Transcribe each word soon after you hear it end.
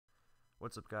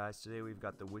What's up guys, today we've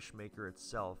got the Wishmaker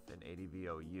itself in ADV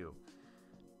OU.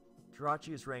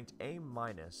 Jirachi is ranked A-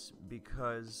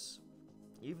 because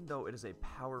even though it is a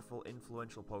powerful,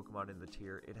 influential Pokemon in the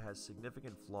tier, it has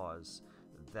significant flaws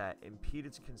that impede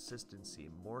its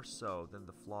consistency more so than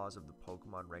the flaws of the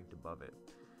Pokemon ranked above it.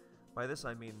 By this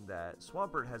I mean that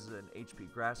Swampert has an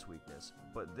HP Grass weakness,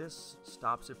 but this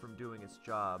stops it from doing its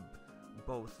job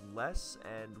both less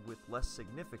and with less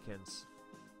significance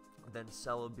than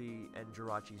Celebi and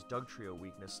Jirachi's Dugtrio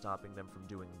weakness stopping them from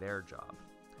doing their job.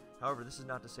 However, this is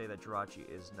not to say that Jirachi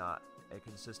is not a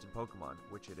consistent Pokemon,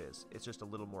 which it is. It's just a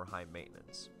little more high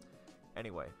maintenance.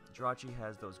 Anyway, Jirachi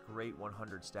has those great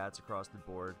 100 stats across the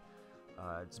board.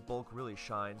 Its bulk really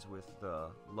shines with the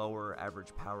lower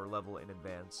average power level in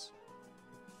advance.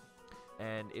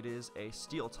 And it is a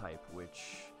Steel type,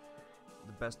 which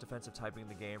the best defensive typing in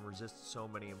the game, resists so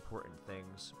many important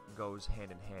things, goes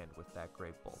hand in hand with that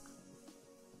great bulk.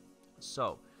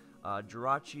 So,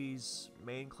 Jirachi's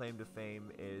main claim to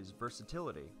fame is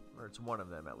versatility, or it's one of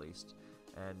them at least,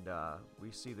 and we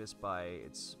see this by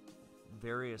its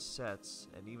various sets,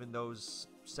 and even those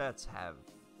sets have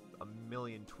a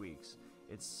million tweaks.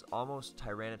 It's almost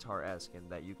Tyranitar-esque in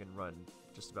that you can run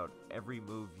just about every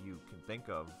move you can think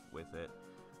of with it,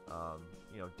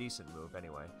 decent move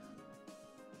anyway,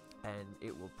 and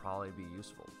it will probably be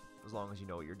useful as long as you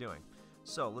know what you're doing.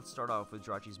 So let's start off with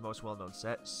Jirachi's most well-known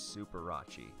set,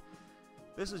 Superachi.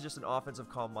 This is just an offensive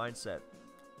Calm Mind set.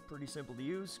 Pretty simple to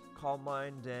use, Calm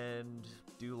Mind and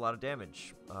do a lot of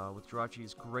damage. With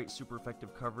Jirachi's great super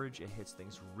effective coverage, it hits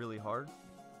things really hard.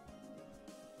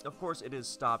 Of course, it is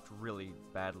stopped really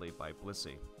badly by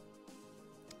Blissey,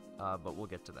 but we'll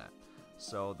get to that.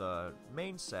 So the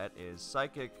main set is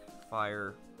Psychic,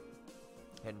 Fire,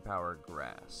 Hidden Power,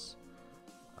 Grass.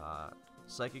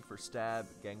 Psychic for Stab,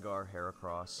 Gengar,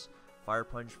 Heracross. Fire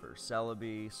Punch for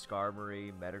Celebi,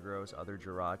 Skarmory, Metagross, other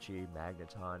Jirachi,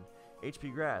 Magneton.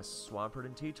 HP Grass, Swampert,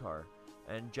 and T-Tar.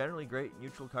 And generally great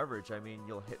neutral coverage. I mean,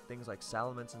 you'll hit things like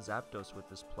Salamence and Zapdos with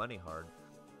this plenty hard.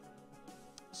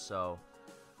 So,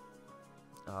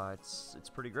 it's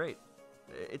pretty great.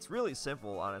 It's really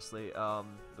simple, honestly.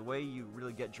 The way you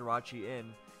really get Jirachi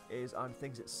in is on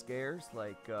things it scares,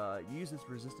 like you use its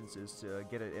resistances to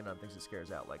get it in on things it scares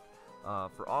out. Like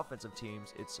for offensive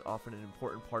teams, it's often an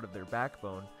important part of their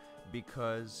backbone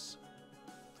because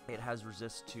it has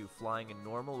resist to flying and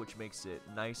normal, which makes it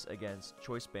nice against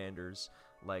choice banders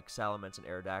like Salamence and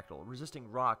Aerodactyl.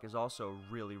 Resisting rock is also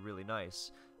really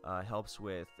nice. Helps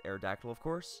with Aerodactyl, of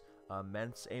course,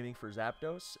 Mence aiming for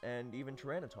Zapdos, and even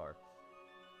Tyranitar.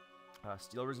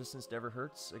 Steel resistance never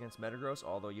hurts against Metagross,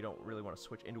 although you don't really want to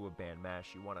switch into a band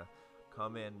mash. You want to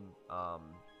come in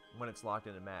when it's locked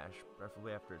into mash,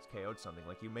 preferably after it's KO'd something.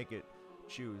 Like, you make it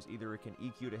choose. Either it can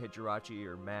EQ to hit Jirachi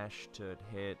or mash to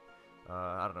hit,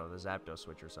 I don't know, the Zapdos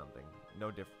switch or something.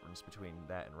 No difference between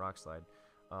that and Rock Slide.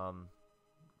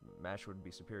 Mash would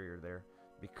be superior there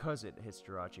because it hits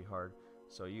Jirachi hard.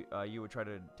 So you would try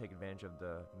to take advantage of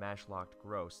the mash-locked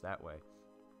Gross that way.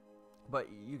 But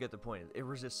you get the point. It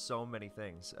resists so many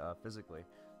things physically.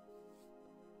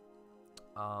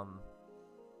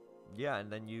 Yeah,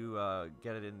 and then you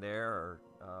get it in there or,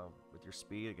 with your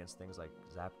speed against things like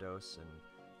Zapdos and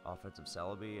offensive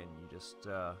Celebi, and you just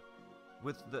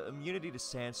with the immunity to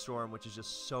Sandstorm, which is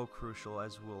just so crucial,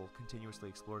 as we'll continuously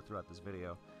explore throughout this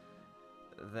video,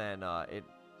 then it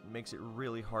makes it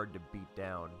really hard to beat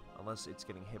down unless it's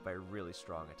getting hit by really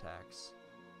strong attacks.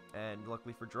 And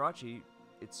luckily for Jirachi,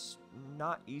 it's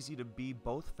not easy to be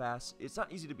both fast. It's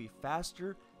not easy to be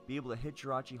faster, be able to hit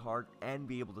Jirachi hard, and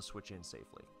be able to switch in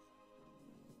safely.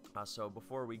 So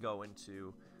before we go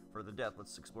into further depth,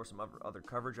 let's explore some other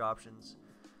coverage options.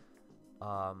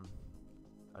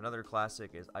 Another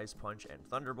classic is Ice Punch and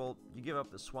Thunderbolt. You give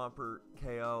up the Swampert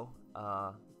KO.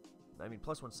 I mean,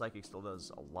 +1 Psychic still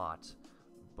does a lot,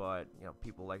 but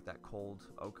people like that cold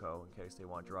OHKO in case they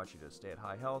want Jirachi to stay at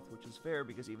high health, which is fair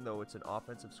because even though it's an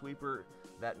offensive sweeper,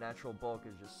 that natural bulk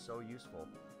is just so useful.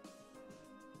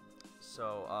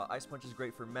 So Ice Punch is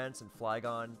great for Mence and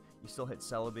Flygon. You still hit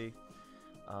Celebi.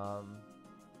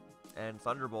 And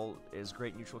Thunderbolt is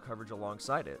great neutral coverage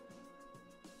alongside it.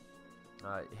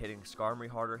 Hitting Skarmory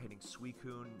harder, hitting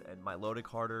Suicune and Milotic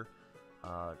harder.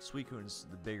 Suicune's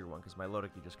the bigger one because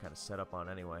Milotic you just kind of set up on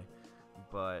anyway.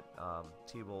 But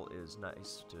T-Bolt is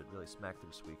nice to really smack through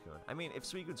Suicune. I mean, if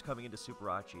Suicune's coming into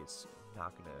Superachi, it's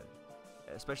not going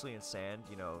to, especially in Sand,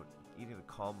 eating the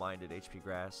Calm Minded HP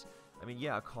Grass. I mean,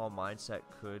 yeah, a Calm Mind set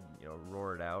could,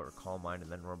 roar it out or Calm Mind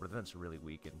and then roar, but then it's really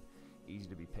weak and easy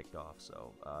to be picked off.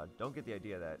 So don't get the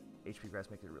idea that HP Grass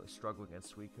makes it really struggle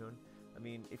against Suicune. I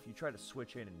mean, if you try to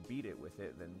switch in and beat it with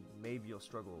it, then maybe you'll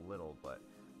struggle a little, but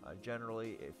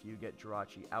generally, if you get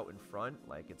Jirachi out in front,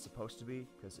 like it's supposed to be,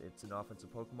 because it's an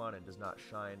offensive Pokemon and does not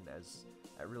shine as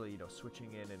at really,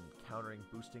 switching in and countering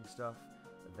boosting stuff,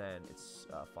 then it's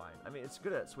fine. I mean, it's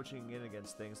good at switching in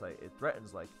against things like it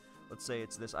threatens, like let's say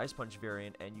it's this Ice Punch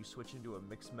variant, and you switch into a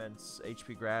Mixed Ments,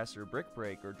 HP Grass, or Brick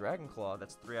Break, or Dragon Claw.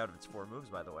 That's 3 out of its 4 moves,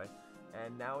 by the way.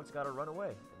 And now it's got to run away.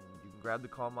 And you can grab the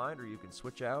Calm Mind, or you can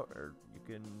switch out, or you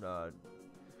can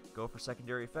go for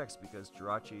secondary effects, because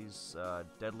Jirachi's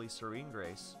Deadly Serene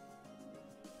Grace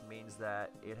means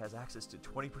that it has access to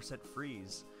 20%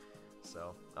 freeze.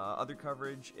 So, other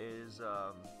coverage is,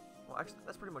 well, actually,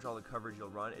 that's pretty much all the coverage you'll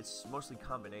run. It's mostly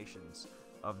combinations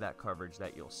of that coverage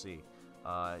that you'll see.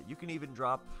 You can even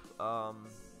drop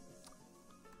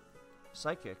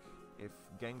Psychic if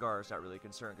Gengar is not really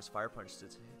concerned, because Fire Punch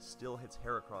still hits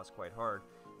Heracross quite hard,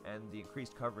 and the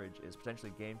increased coverage is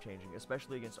potentially game-changing,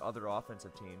 especially against other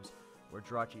offensive teams, where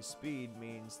Jirachi's speed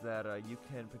means that you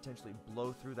can potentially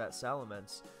blow through that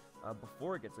Salamence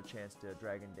before it gets a chance to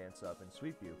Dragon Dance up and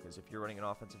sweep you, because if you're running an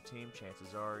offensive team,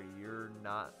 chances are you're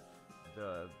not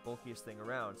the bulkiest thing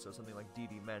around, so something like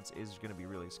DD Ments is going to be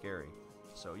really scary.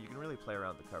 So you can really play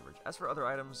around the coverage. As for other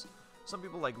items, some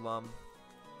people like Lum,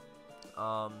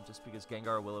 just because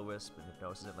Gengar, Will-O-Wisp, and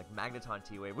Hypnosis, and like Magneton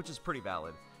T-Wave, which is pretty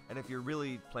valid. And if you're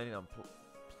really planning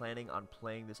on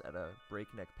playing this at a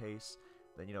breakneck pace,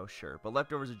 then sure. But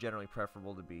leftovers are generally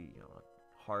preferable to be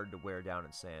hard to wear down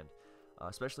in sand,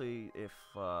 especially if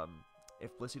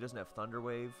Blissey doesn't have Thunder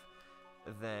Wave.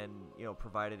 Then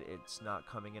provided it's not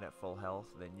coming in at full health,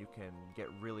 then you can get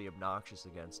really obnoxious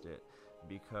against it,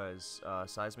 because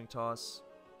Seismic Toss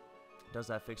does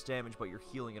that fixed damage, but you're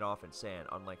healing it off in sand,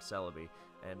 unlike Celebi.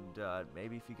 And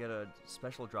maybe if you get a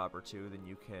special drop or two, then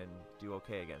you can do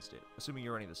okay against it. Assuming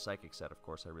you're running the Psychic set, of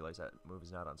course. I realize that move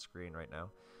is not on screen right now.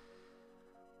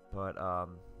 But,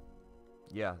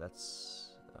 yeah,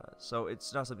 that's... so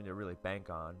it's not something to really bank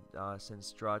on,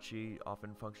 since Jirachi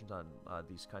often functions on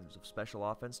these kinds of special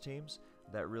offense teams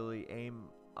that really aim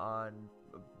on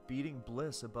beating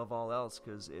Bliss above all else,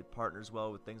 because it partners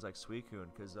well with things like Suicune,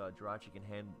 because Jirachi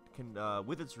can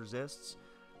with its resists,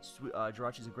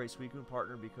 Jirachi's a great Suicune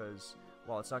partner, because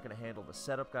while it's not going to handle the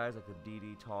setup guys like the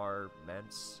DD, Tar,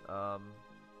 Ments, and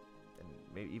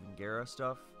maybe even Gara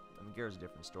stuff. I mean, Gara's a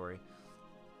different story,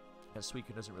 as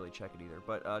Suicune doesn't really check it either.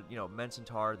 But Ments and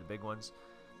Tar, the big ones,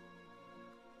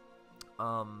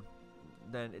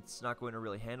 then it's not going to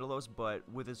really handle those, but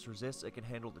with its resist, it can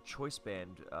handle the Choice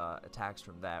Band attacks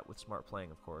from that, with smart playing,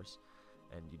 of course.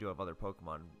 And you do have other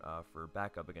Pokemon for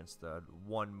backup against the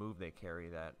one move they carry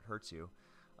that hurts you.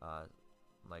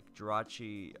 Like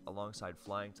Jirachi alongside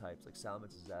flying types like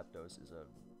Salamence and Zapdos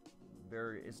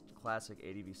is classic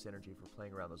ADV synergy for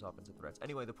playing around those offensive threats.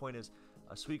 Anyway, the point is,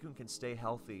 Suicune can stay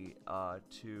healthy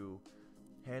to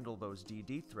handle those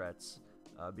DD threats,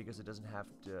 because it doesn't have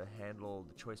to handle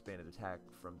the Choice Banded attack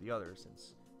from the others,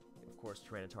 since, of course,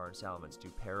 Tyranitar and Salamence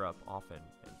do pair up often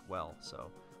and well.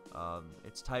 So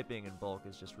its typing and bulk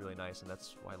is just really nice, and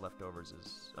that's why Leftovers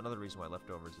is another reason why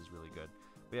Leftovers is really good.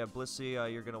 But yeah, Blissey,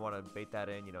 you're going to want to bait that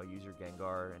in, use your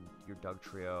Gengar and your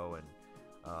Dugtrio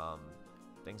and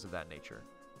things of that nature.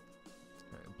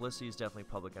 Blissey is definitely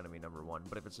public enemy #1,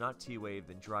 but if it's not T-Wave,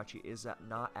 then Jirachi is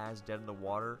not as dead in the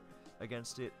water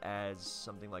against it as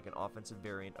something like an offensive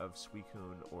variant of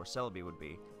Suicune or Celebi would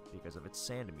be, because of its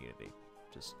sand immunity.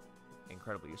 Just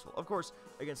incredibly useful. Of course,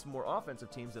 against more offensive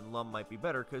teams, then Lum might be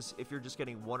better, because if you're just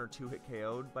getting 1 or 2 hit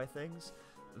KO'd by things,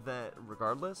 that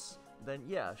regardless, then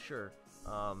yeah, sure.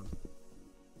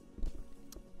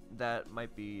 That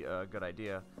might be a good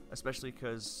idea, especially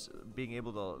because being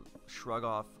able to shrug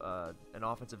off an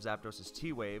offensive Zapdos'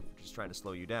 T-Wave, which is trying to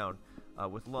slow you down,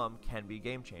 with Lum can be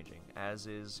game-changing, as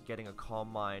is getting a Calm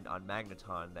Mind on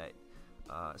Magneton that,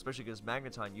 especially because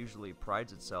Magneton usually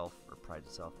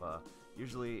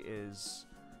usually is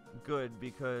good,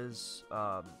 because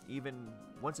even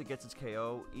once it gets its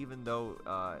KO, even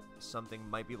though something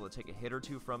might be able to take a hit or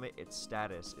two from it, its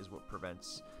status is what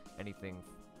prevents anything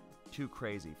too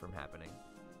crazy from happening.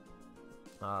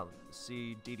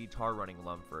 See DD Tar running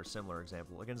Lum for a similar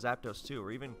example against Zapdos too,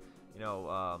 or even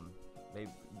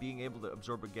maybe being able to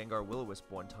absorb a Gengar Will-O-Wisp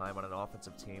one time on an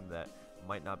offensive team that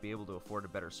might not be able to afford a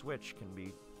better switch can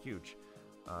be huge.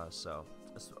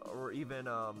 Or even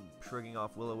shrugging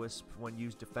off Will-O-Wisp when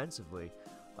used defensively,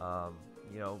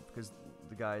 because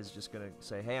the guy's just going to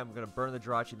say, hey, I'm going to burn the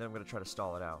Jirachi, and then I'm going to try to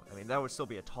stall it out. I mean, that would still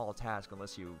be a tall task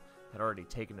unless you had already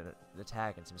taken an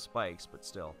attack and some spikes, but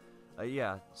still.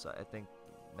 Yeah, so I think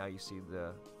now you see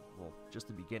just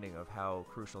the beginning of how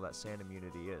crucial that sand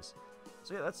immunity is.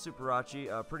 So yeah, that's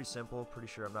Jirachi. Pretty simple. Pretty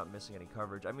sure I'm not missing any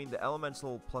coverage. I mean, the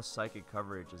elemental plus psychic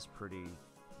coverage is pretty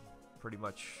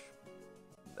much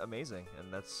amazing,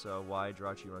 and that's why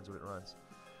Jirachi runs what it runs.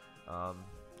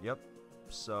 Yep.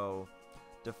 So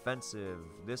defensive.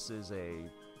 This is a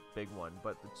big one,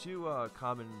 but the two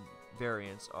common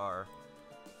variants are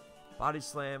Body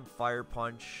Slam, Fire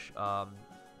Punch.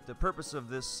 The purpose of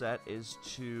this set is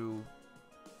to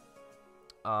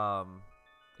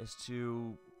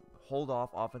hold off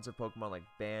offensive Pokemon like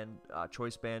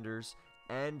Choice Banders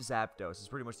and Zapdos. It's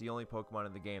pretty much the only Pokemon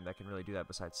in the game that can really do that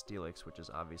besides Steelix, which is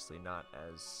obviously not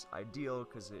as ideal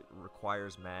because it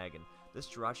requires Mag, and this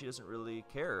Jirachi doesn't really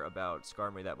care about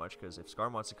Skarmory that much because if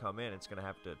Skarm wants to come in, it's going to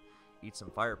have to eat some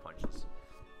Fire Punches.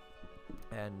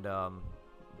 And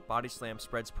Body Slam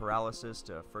spreads paralysis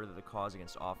to further the cause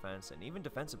against offense, and even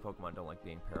defensive Pokemon don't like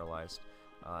being paralyzed.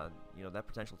 You know, that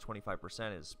potential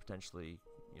 25% is potentially,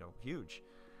 you know, huge.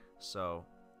 So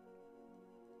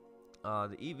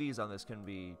the EVs on this can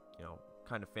be, you know,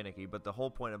 kind of finicky, but the whole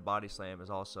point of Body Slam is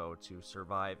also to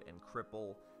survive and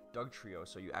cripple Dugtrio,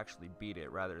 so you actually beat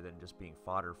it rather than just being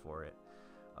fodder for it.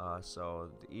 So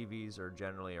the EVs are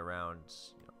generally around,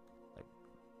 you know,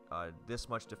 like this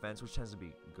much defense, which tends to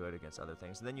be good against other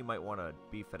things. And then you might want to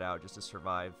beef it out just to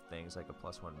survive things like a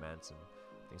 +1 Ments and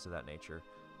things of that nature.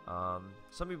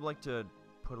 Some people like to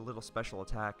put a little special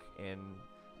attack in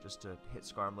just to hit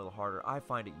Skarm a little harder. I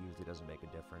find it usually doesn't make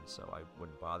a difference, so I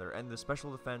wouldn't bother. And the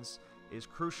special defense is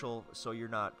crucial so you're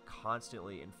not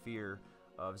constantly in fear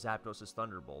of Zapdos'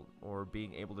 Thunderbolt or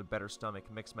being able to better stomach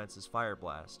Mixed Ments' Fire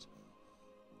Blast.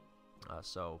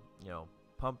 So, you know,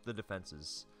 pump the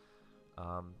defenses.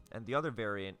 And the other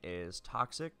variant is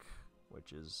Toxic,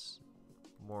 which is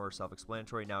more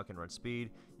self-explanatory. Now it can run speed.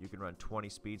 You can run 20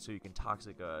 speed, so you can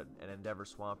Toxic an Endeavor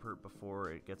Swampert before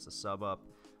it gets a sub up.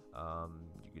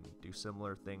 You can do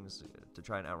similar things to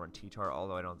try and outrun T-Tar,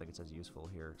 although I don't think it's as useful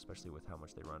here, especially with how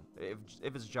much they run.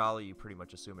 If it's Jolly, you pretty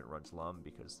much assume it runs Lum,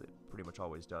 because it pretty much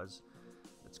always does.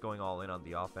 It's going all in on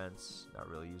the offense, not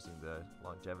really using the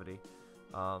longevity.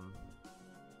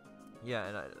 Yeah,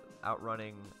 and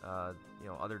outrunning you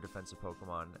know, other defensive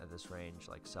Pokemon at this range,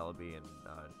 like Celebi and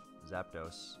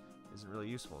Zapdos, isn't really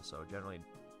useful, so generally...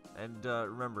 And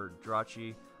remember,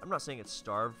 Jirachi, I'm not saying it's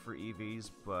starved for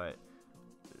EVs, but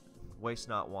waste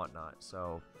not, want not.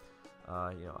 So,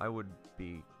 you know, I would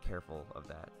be careful of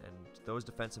that. And those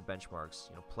defensive benchmarks,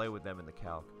 you know, play with them in the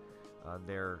calc.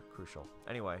 They're crucial.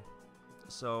 Anyway,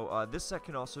 so this set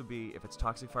can also be, if it's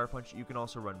Toxic Fire Punch, you can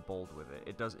also run Bold with it.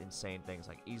 It does insane things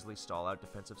like easily stall out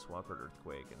defensive Swampert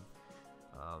Earthquake,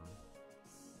 and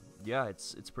yeah,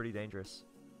 it's pretty dangerous.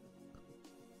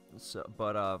 So,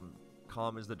 but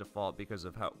Calm is the default because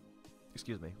of how,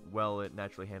 well it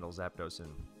naturally handles Zapdos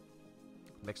and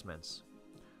Mixed Ments,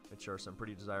 which are some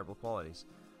pretty desirable qualities.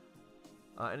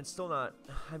 And it's still not,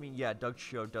 I mean, yeah,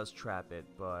 Dugtrio does trap it,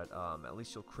 but at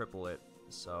least you'll cripple it,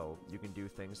 so you can do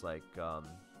things like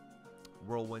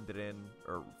Whirlwind it in,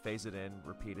 or phase it in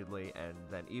repeatedly, and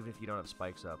then even if you don't have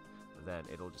spikes up, then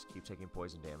it'll just keep taking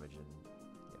poison damage, and,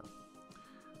 you know.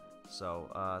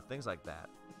 So, things like that.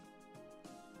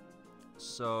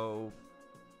 So,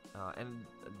 and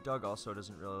Doug also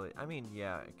doesn't really, I mean,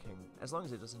 yeah, it can, as long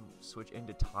as it doesn't switch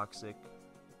into Toxic,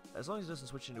 as long as it doesn't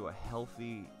switch into a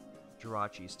healthy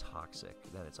Jirachi's Toxic,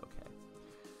 then it's okay.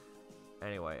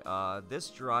 Anyway, this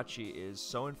Jirachi is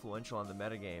so influential on the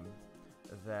metagame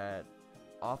that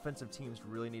offensive teams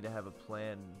really need to have a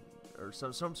plan, or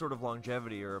some sort of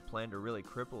longevity or a plan to really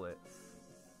cripple it,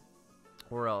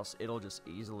 or else it'll just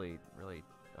easily really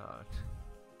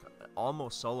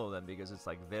almost solo them, because it's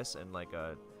like this and like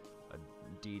a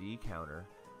DD counter.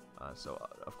 So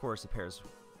of course it pairs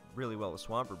really well with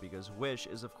Swampert, because Wish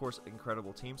is of course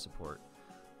incredible team support.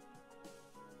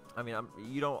 I mean,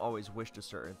 you don't always wish to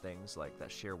certain things like that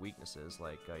share weaknesses,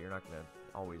 like you're not going to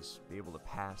always be able to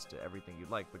pass to everything you'd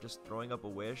like, but just throwing up a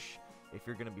Wish, if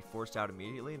you're going to be forced out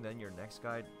immediately and then your next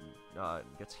guy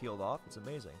gets healed off, it's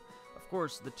amazing. Of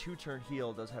course, the 2-turn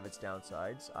heal does have its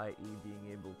downsides, i.e.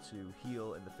 being able to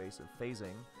heal in the face of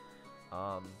phasing.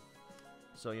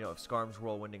 So, you know, if Skarm's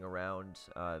whirlwinding around,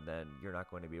 then you're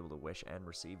not going to be able to wish and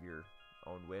receive your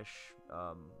own wish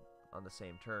on the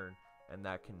same turn, and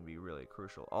that can be really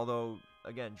crucial. Although,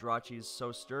 again, Jirachi's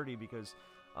so sturdy because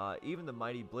even the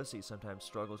mighty Blissey sometimes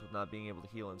struggles with not being able to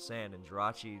heal in sand, and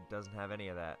Jirachi doesn't have any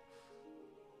of that.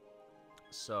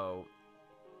 So,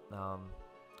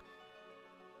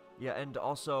 yeah, and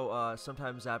also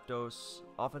sometimes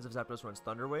offensive Zapdos runs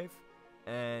Thunder Wave,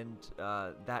 and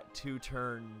that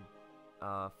 2-turn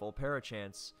full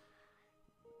Parachance,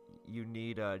 you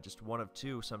need just one of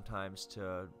two sometimes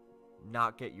to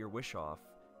not get your wish off,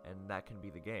 and that can be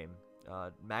the game.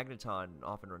 Magneton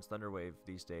often runs Thunder Wave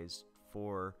these days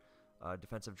for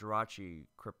defensive Jirachi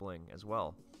crippling as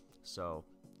well. So,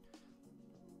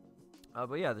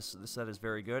 but yeah, this set is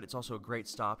very good. It's also a great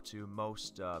stop to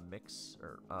most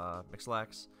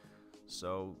Mix-Lax,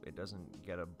 so it doesn't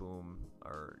get a boom,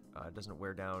 or it doesn't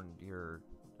wear down your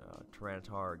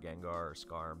Tyranitar, Gengar, or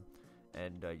Skarm,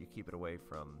 and you keep it away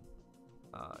from...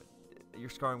 your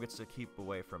Skarm gets to keep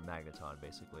away from Magneton,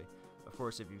 basically. Of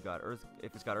course, if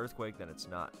it's got Earthquake, then it's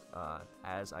not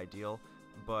as ideal.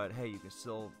 But hey, you can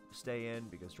still stay in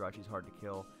because Jirachi's hard to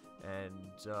kill, and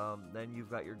then you've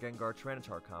got your Gengar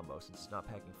Tyranitar combo since it's not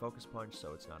packing Focus Punch,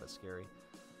 so it's not as scary.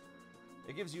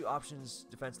 It gives you options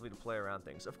defensively to play around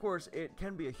things. Of course, it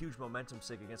can be a huge momentum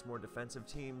sink against more defensive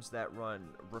teams that run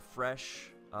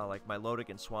Refresh, like Milotic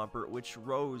and Swampert, which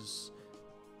rose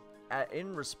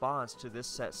in response to this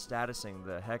set statusing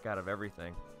the heck out of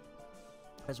everything,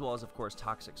 as well as, of course,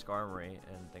 Toxic Skarmory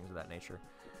and things of that nature.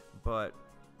 But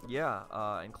yeah,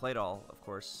 and Claydol, of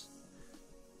course.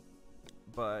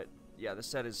 But yeah, this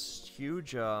set is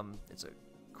huge. It's a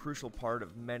crucial part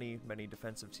of many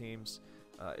defensive teams.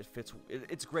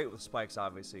 It's great with spikes,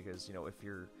 obviously, because, you know, if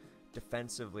you're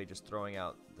defensively just throwing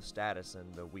out the status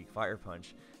and the weak Fire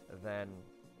Punch, then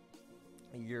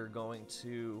you're going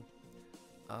to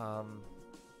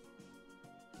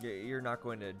you're not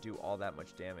going to do all that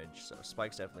much damage. So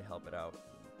spikes definitely help it out.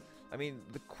 I mean,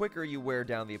 the quicker you wear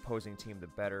down the opposing team, the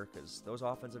better, because those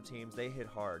offensive teams, they hit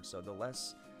hard, so the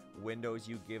less windows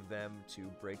you give them to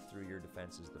break through your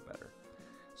defenses, the better.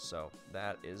 So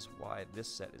that is why this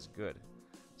set is good.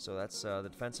 So that's the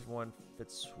defensive one,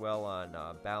 fits well on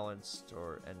balanced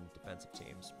and defensive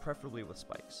teams, preferably with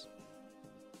spikes,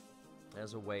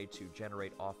 as a way to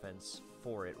generate offense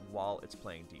for it while it's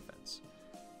playing defense.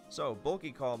 So,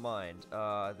 Bulky Calm Mind,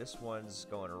 this one's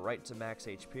going right to max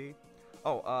HP.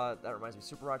 Oh, that reminds me,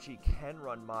 Jirachi can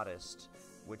run Modest,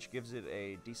 which gives it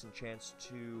a decent chance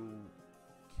to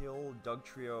kill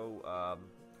Dugtrio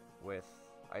with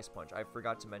Ice Punch. I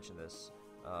forgot to mention this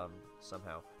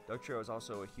somehow. Dugtrio is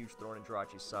also a huge thorn in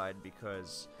Jirachi's side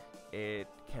because it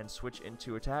can switch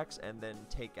into attacks and then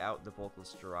take out the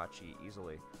bulkless Jirachi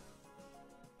easily.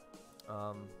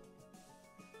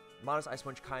 Modest Ice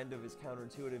Punch kind of is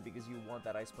counterintuitive because you want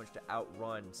that Ice Punch to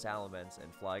outrun Salamence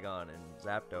and Flygon and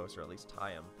Zapdos, or at least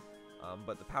tie him.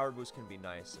 But the power boost can be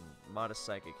nice, and Modest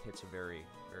Psychic hits very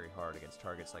hard against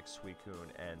targets like Suicune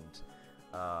and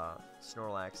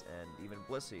Snorlax and even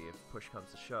Blissey if push comes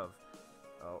to shove.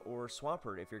 Or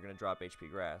Swampert if you're going to drop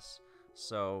HP Grass.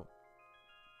 So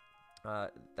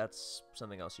that's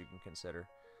something else you can consider.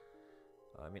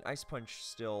 I mean, Ice Punch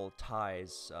still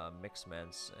ties Mixed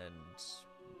Ments and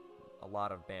a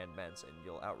lot of banned Ments, and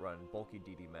you'll outrun bulky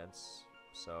DD Ments.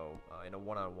 So in a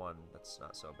one-on-one, that's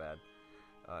not so bad.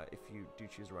 If you do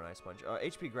choose to run Ice Punch.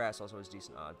 HP Grass also has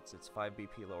decent odds. It's 5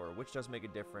 BP lower, which does make a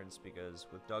difference because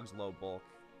with Doug's low bulk,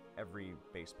 every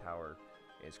base power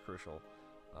is crucial.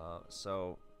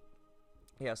 So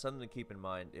yeah, something to keep in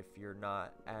mind if you're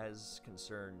not as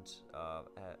concerned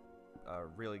at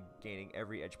really gaining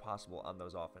every edge possible on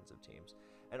those offensive teams.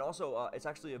 And also, it's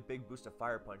actually a big boost of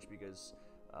Fire Punch because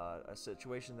a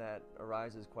situation that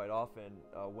arises quite often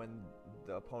when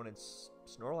the opponent's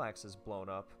Snorlax is blown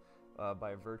up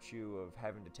by virtue of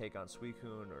having to take on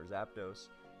Suicune or Zapdos,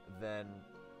 then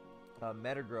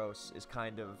Metagross is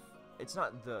kind of, it's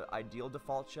not the ideal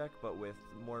default check, but with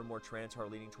more and more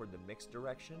Tyranitar leaning toward the mixed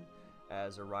direction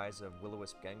as a rise of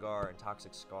Will-O-Wisp Gengar and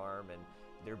Toxic Skarm, and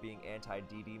there being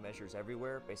anti-DD measures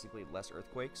everywhere, basically less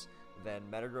Earthquakes, then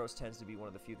Metagross tends to be one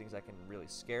of the few things that can really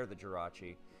scare the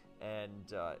Jirachi.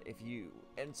 And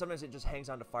sometimes it just hangs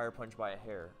on to Fire Punch by a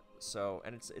hair. So,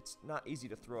 and it's not easy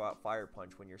to throw out Fire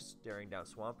Punch when you're staring down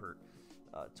Swampert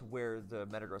to wear the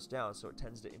Metagross down, so it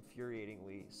tends to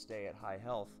infuriatingly stay at high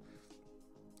health.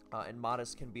 And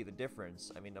Modest can be the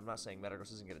difference. I mean, I'm not saying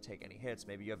Metagross isn't going to take any hits.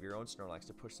 Maybe you have your own Snorlax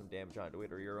to push some damage onto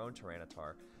it, or your own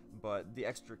Tyranitar. But the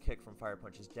extra kick from Fire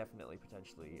Punch is definitely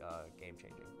potentially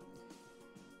game-changing.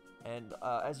 And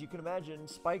as you can imagine,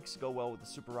 Spikes go well with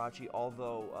the Jirachi,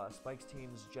 although Spikes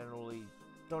teams generally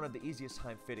don't have the easiest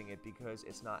time fitting it because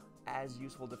it's not as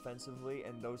useful defensively,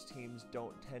 and those teams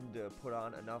don't tend to put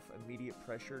on enough immediate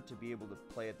pressure to be able to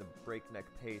play at the breakneck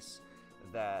pace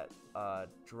that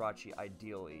Jirachi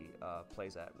ideally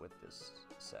plays at with this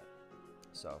set.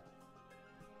 So,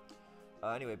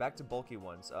 anyway, back to bulky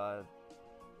ones.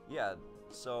 Yeah,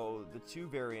 so the two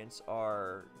variants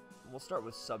are, we'll start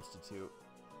with Substitute,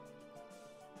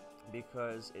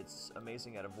 because it's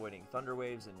amazing at avoiding Thunder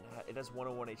Waves, and it has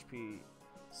 101 HP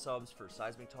subs for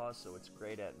Seismic Toss, so it's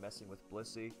great at messing with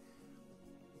Blissey.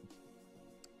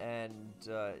 and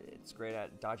it's great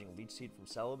at dodging Leech Seed from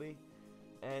Celebi.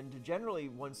 And generally,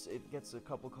 once it gets a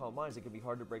couple Calm Minds, it can be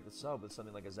hard to break the sub with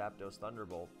something like a Zapdos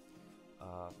Thunderbolt.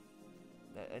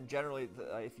 And generally,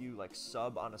 if you like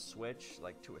sub on a switch,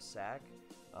 like to a sack,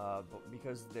 but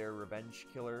because their revenge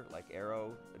killer, like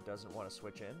Arrow, doesn't want to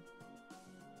switch in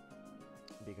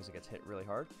because it gets hit really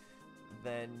hard,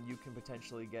 then you can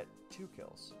potentially get 2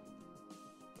 kills.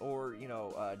 Or, you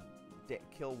know,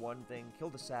 kill one thing, kill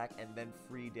the sack, and then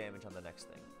free damage on the next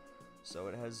thing. So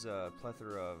it has a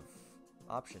plethora of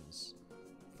options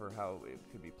for how it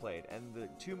could be played. And the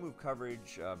 2-move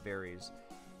coverage varies.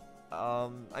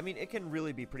 I mean, it can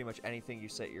really be pretty much anything you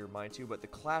set your mind to, but the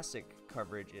classic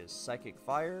coverage is Psychic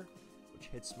Fire, which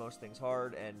hits most things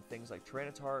hard, and things like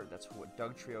Tyranitar, that's what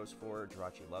Dugtrio's for.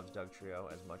 Jirachi loves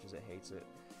Dugtrio as much as it hates it.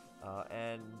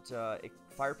 It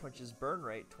Fire Punch's burn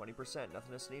rate, 20%,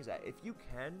 nothing to sneeze at. If you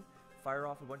can fire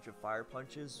off a bunch of Fire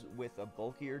Punches with a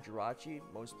bulkier Jirachi,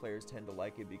 most players tend to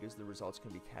like it because the results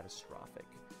can be catastrophic.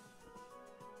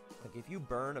 Like, if you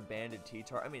burn a banded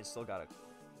T-Tar, I mean, it's still got a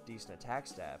decent attack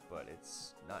stat, but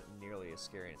it's not nearly as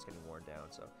scary and it's getting worn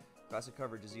down. So classic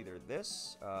coverage is either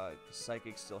this,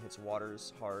 Psychic still hits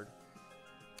waters hard,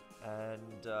 and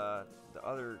the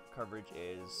other coverage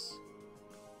is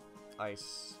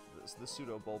Ice, the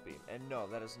pseudo Bolt Beam. And no,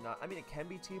 that is not, I mean, it can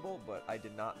be T-Bolt, but I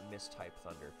did not mistype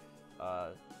Thunder.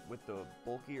 With the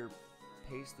bulkier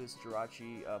pace this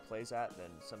Jirachi plays at, then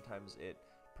sometimes it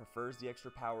prefers the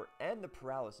extra power and the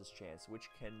paralysis chance, which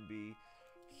can be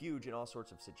huge in all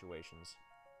sorts of situations.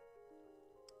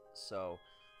 So,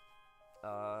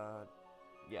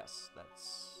 yes,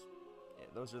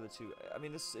 those are the 2. I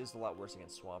mean, this is a lot worse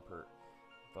against Swampert,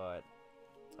 but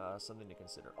something to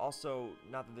consider. Also,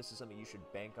 not that this is something you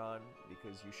should bank on,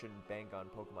 because you shouldn't bank on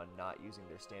Pokemon not using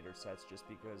their standard sets just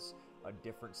because a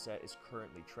different set is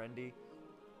currently trendy.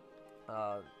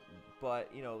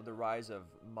 But, you know, the rise of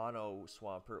Mono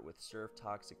Swampert with Surf,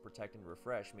 Toxic, Protect, and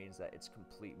Refresh means that it's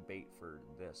complete bait for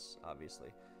this, obviously.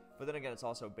 But then again, it's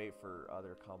also bait for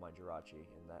other Calm Mind Jirachi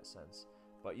in that sense.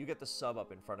 But you get the sub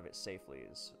up in front of it safely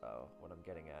is what I'm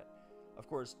getting at. Of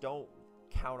course, don't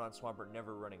count on Swampert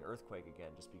never running Earthquake again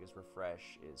just because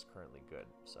Refresh is currently good.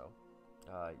 So,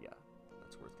 yeah,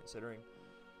 that's worth considering.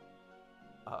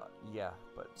 Yeah,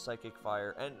 but Psychic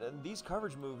Fire, and these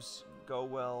coverage moves go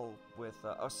well with,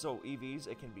 so EVs,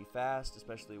 it can be fast,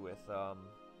 especially with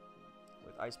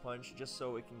Ice Punch, just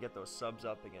so it can get those subs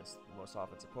up against the most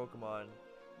offensive Pokemon,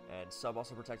 and sub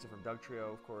also protects it from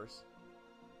Dugtrio, of course.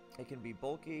 It can be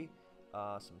bulky,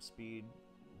 some speed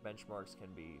benchmarks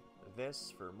can be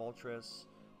this for Moltres.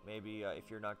 Maybe if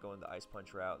you're not going the Ice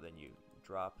Punch route, then you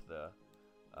drop the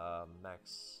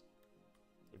max.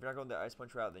 If you're not going the Ice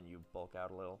Punch route, then you bulk out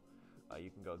a little. You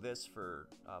can go this for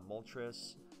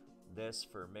Moltres, this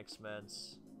for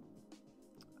Mixments,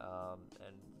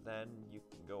 and then you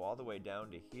can go all the way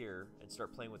down to here and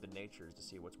start playing with the natures to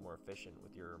see what's more efficient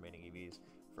with your remaining EVs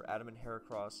for Adamant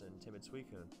Heracross and Timid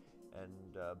Suicune.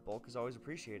 And bulk is always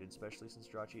appreciated, especially since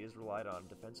Jirachi is relied on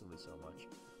defensively so much.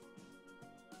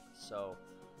 So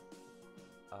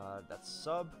that's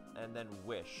Sub, and then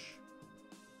Wish,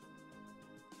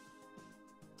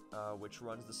 which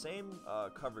runs the same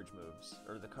coverage moves,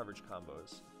 or the coverage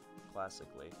combos,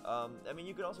 classically. I mean,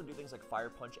 you can also do things like Fire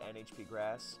Punch and HP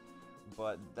Grass,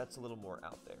 but that's a little more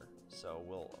out there, so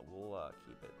we'll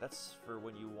keep it. That's for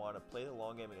when you want to play the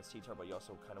long game against T-Tar, but you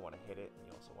also kind of want to hit it, and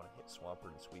you also want to hit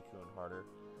Swampert and Suicune harder.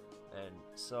 And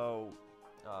so,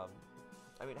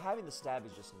 I mean, having the stab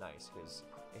is just nice, because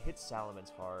it hits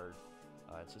Salamence hard.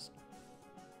 It's just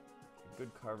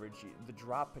good coverage. The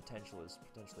drop potential is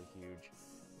potentially huge,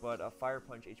 but Fire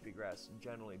Punch HP Grass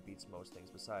generally beats most things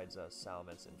besides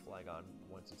Salamence and Flygon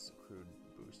once it's accrued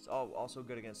boosts. Oh, also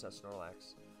good against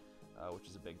Snorlax, which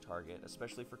is a big target,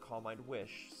 especially for Calm Mind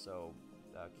Wish, so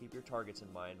keep your targets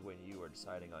in mind when you are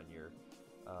deciding on your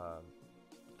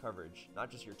coverage.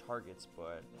 Not just your targets,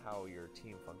 but how your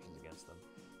team functions against them.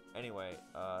 Anyway,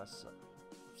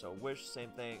 so Wish, same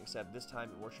thing, except this time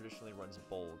it more traditionally runs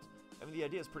Bold. I mean, the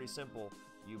idea is pretty simple.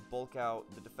 You bulk out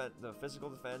the physical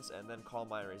defense, and then Calm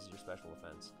Mind raises your special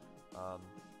defense.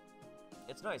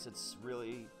 It's nice. It's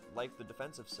really like the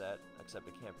defensive set, except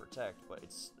it can't protect, but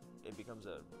it becomes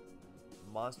a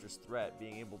monstrous threat,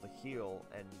 being able to heal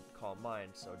and Calm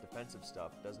Mind, so defensive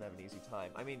stuff doesn't have an easy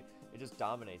time. I mean, it just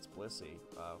dominates Blissey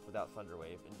without Thunder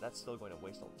Wave, and that's still going to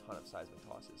waste a ton of Seismic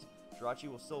Tosses. Jirachi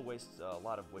will still waste a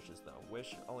lot of Wishes, though.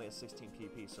 Wish only has 16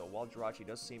 PP, so while Jirachi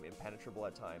does seem impenetrable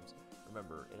at times,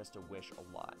 remember, it has to wish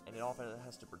a lot, and it often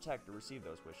has to protect to receive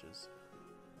those wishes.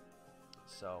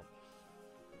 So,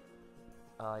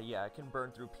 yeah, it can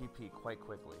burn through PP quite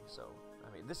quickly, so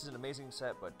I mean, this is an amazing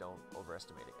set, but don't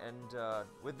overestimate it. And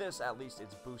with this, at least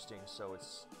it's boosting, so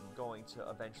it's going to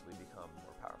eventually become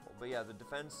more powerful. But yeah, the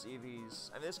defense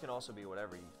EVs, I mean, this can also be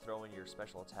whatever. You throw in your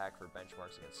special attack for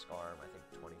benchmarks against Scarm. I think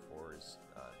 24 is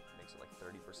makes it like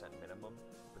 30% minimum,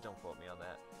 but don't quote me on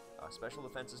that. Special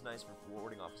defense is nice for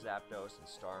warding off Zapdos and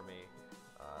Starmie.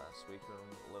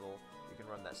 Suicune a little. You can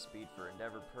run that speed for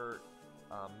Endeavor Pert.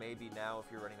 Maybe now,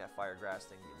 if you're running that Fire Grass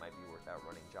thing, it might be worth out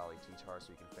running Jolly T-Tar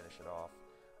so you can finish it off.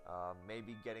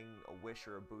 Maybe getting a Wish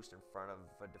or a boost in front of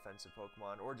a defensive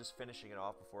Pokemon, or just finishing it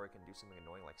off before it can do something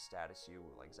annoying like Status You,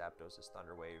 like Zapdos'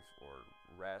 Thunder Wave, or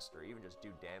Rest, or even just do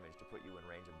damage to put you in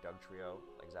range of Dugtrio,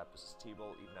 like Zapdos'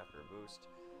 T-Bolt, even after a boost.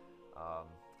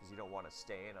 Because you don't want to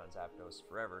stay in on Zapdos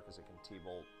forever, because it can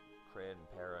T-Bolt, crit, and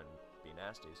para, and be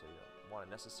nasty, so you don't want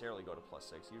to necessarily go to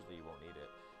 +6. Usually you won't need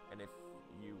it. And if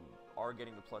you are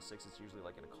getting the +6, it's usually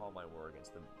like in a Calm Mind War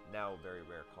against the now very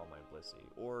rare Calm Mind Blissey,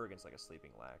 or against like a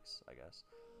Sleeping Lax, I guess.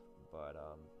 But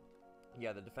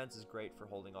yeah, the defense is great for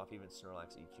holding off even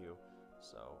Snorlax EQ.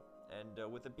 So,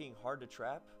 and with it being hard to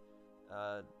trap,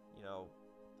 you know,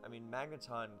 I mean,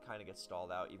 Magneton kind of gets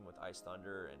stalled out even with Ice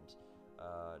Thunder, and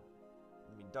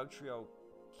I mean, Dugtrio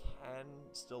can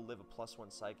still live a +1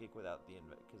 Psychic without the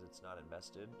because it's not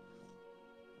invested.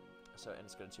 So, and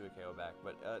it's going to 2 KO back,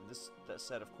 but that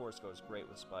set of course goes great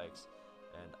with Spikes,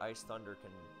 and Ice Thunder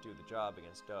can do the job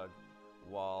against Doug,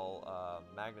 while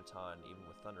Magneton, even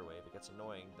with Thunder Wave, it gets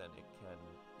annoying, then it can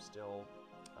still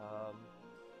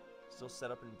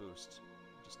set up and boost,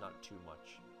 just not too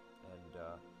much. And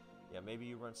yeah, maybe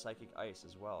you run Psychic Ice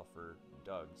as well for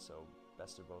Doug, so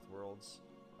best of both worlds,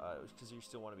 because you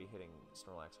still want to be hitting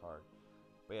Snorlax hard.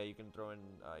 But yeah, you can throw in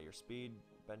your speed,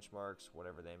 benchmarks,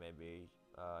 whatever they may be.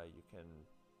 You can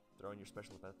throw in your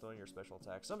special defense, throw in your special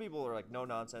attack. Some people are like, no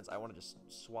nonsense, I want to just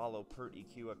swallow Pert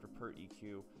EQ after Pert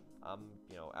EQ. I'm,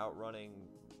 you know, outrunning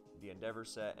the Endeavor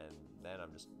set, and then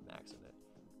I'm just maxing it.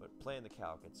 But playing the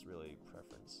calc, it's really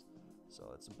preference.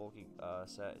 So it's a bulky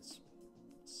set, it's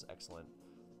excellent.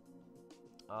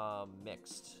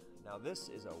 Mixed. Now this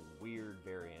is a weird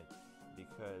variant,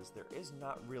 because there is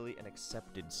not really an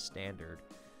accepted standard.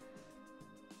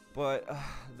 But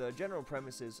the general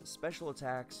premise is special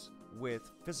attacks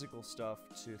with physical stuff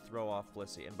to throw off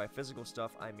Blissey. And by physical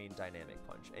stuff, I mean Dynamic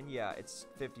Punch. And yeah, it's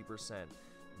 50%,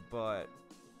 but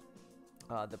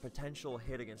the potential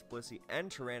hit against Blissey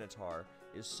and Tyranitar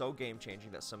is so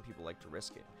game-changing that some people like to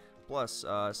risk it. Plus,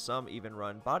 some even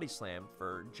run Body Slam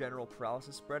for general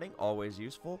paralysis spreading, always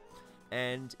useful.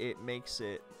 And it makes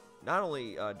it, not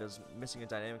only does missing a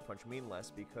Dynamic Punch mean less,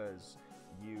 because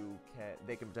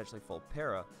they can potentially full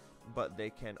para, but they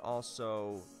can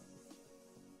also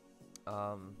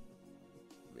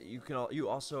you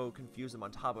also confuse them on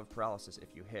top of paralysis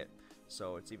if you hit,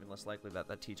 so it's even less likely that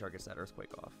that T-Tar gets that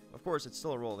Earthquake off. Of course, it's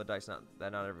still a roll of the dice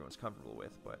that not everyone's comfortable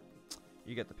with, but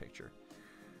you get the picture.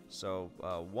 So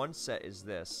one set is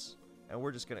this, and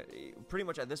we're just gonna pretty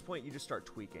much at this point you just start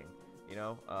tweaking, you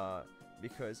know,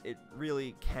 because it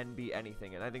really can be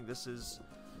anything, and I think this is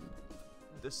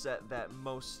the set that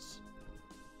most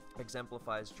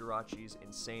exemplifies Jirachi's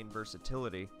insane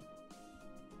versatility,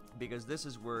 because this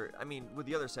is where, I mean, with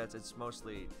the other sets it's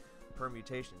mostly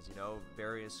permutations, you know,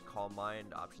 various Calm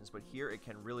Mind options, but here it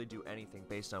can really do anything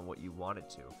based on what you want it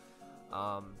to.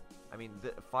 I mean,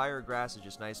 the Fire Grass is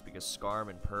just nice because Scarm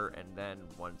and Pert, and then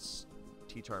once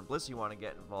T-Tar and Blissey want to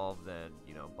get involved, then,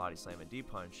 you know, Body Slam and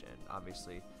D-Punch, and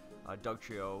obviously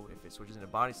Dugtrio, if it switches into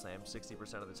Body Slam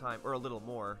 60% of the time, or a little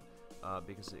more,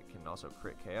 because it can also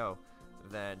crit KO,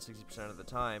 then 60% of the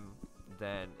time,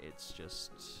 then it's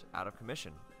just out of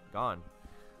commission, gone.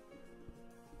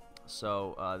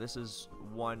 So this is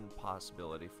one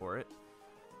possibility for it.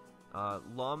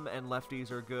 Lum and Lefties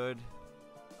are good.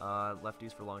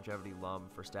 Lefties for longevity, Lum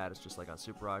for status, just like on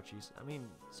Super Archies. I mean,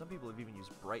 some people have even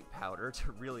used Bright Powder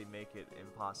to really make it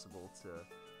impossible to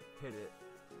hit it.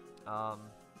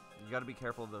 You gotta be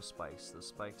careful of those spikes. Those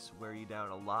spikes wear you down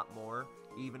a lot more,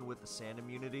 even with the sand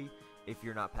immunity, if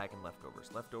you're not packing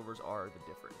leftovers. Leftovers are the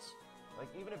difference. Like,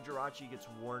 even if Jirachi gets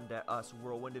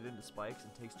whirlwinded into spikes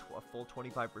and takes a full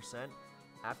 25%,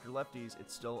 after lefties,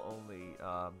 it's still only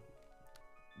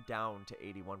down to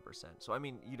 81%. So, I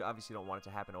mean, you obviously don't want it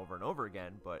to happen over and over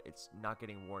again, but it's not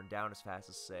getting worn down as fast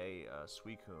as, say, a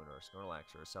Suicune or a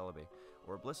Snorlax or a Celebi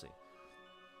or a Blissey.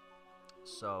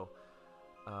 So,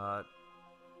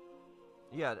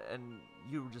 yeah, and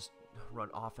you just run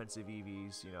offensive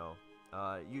EVs, you know.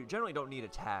 You generally don't need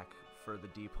attack for the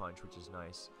D-Punch, which is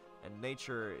nice. And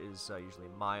nature is usually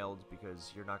mild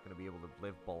because you're not going to be able to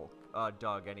live bulk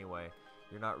Doug anyway.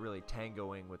 You're not really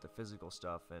tangoing with the physical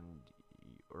stuff, and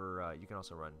or you can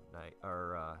also run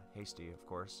Hasty, of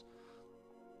course.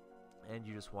 And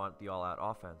you just want the all-out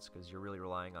offense because you're really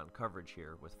relying on coverage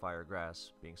here with Fire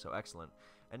Grass being so excellent.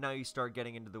 And now you start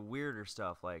getting into the weirder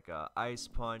stuff like Ice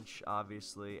Punch,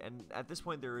 obviously. And at this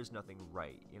point, there is nothing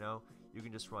right, you know? You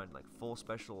can just run like full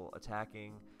special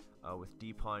attacking with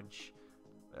D-Punch.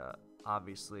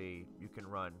 Obviously, you can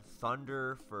run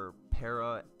Thunder for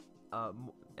para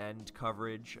and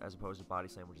coverage as opposed to Body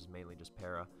Slam, which is mainly just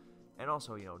para. And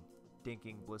also, you know,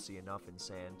 dinking Blissey enough in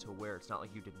sand to where it's not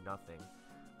like you did nothing.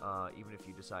 Even if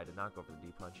you decide to not go for the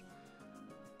D-Punch.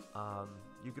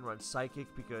 You can run Psychic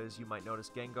because you might notice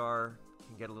Gengar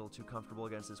can get a little too comfortable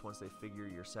against this once they figure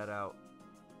your set out.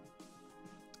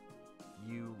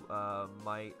 You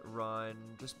might run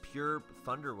just pure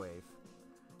Thunder Wave.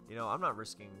 You know, I'm not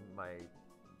risking my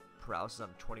paralysis on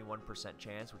a 21%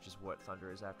 chance, which is what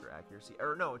Thunder is after accuracy.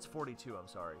 Or no, it's 42, I'm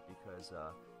sorry, because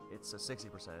it's a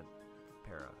 60%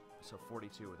 para. So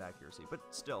 42 with accuracy, but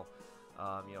still.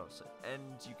 You know, and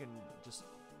you can just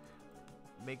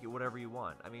make it whatever you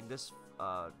want. I mean, this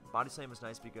Body Slam is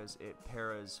nice because it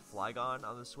paras Flygon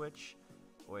on the Switch,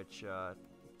 which,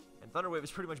 and Thunder Wave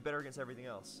is pretty much better against everything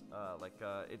else.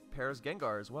 It paras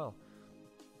Gengar as well,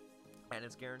 and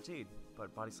it's guaranteed,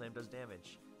 but Body Slam does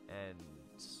damage, and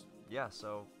yeah,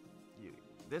 so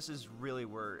this is really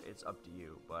where it's up to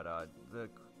you, but the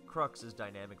crux is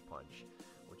Dynamic Punch,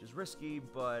 which is risky,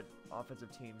 but offensive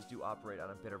teams do operate on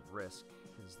a bit of risk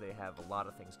because they have a lot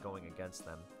of things going against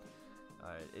them.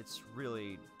 It's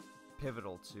really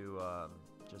pivotal to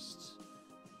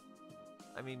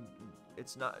I mean,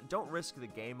 it's not, don't risk the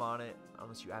game on it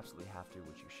unless you absolutely have to,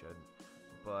 which you shouldn't,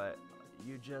 but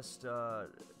you just,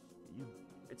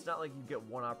 it's not like you get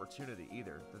one opportunity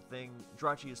either. The thing,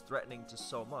 Jirachi is threatening to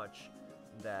so much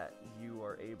that you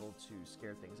are able to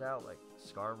scare things out, like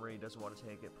Skarmory doesn't want to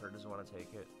take it, Purr doesn't want to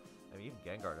take it, I mean, even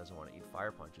Gengar doesn't want to eat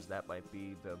Fire Punches. That might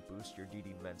be the boost your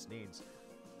DD Ments needs.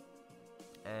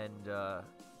 And,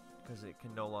 because it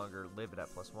can no longer live at that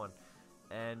 +1.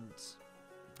 And,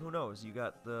 who knows, you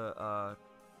got the,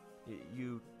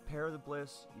 you pair the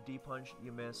Bliss, you D-Punch,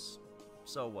 you miss,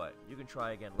 so what? You can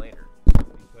try again later,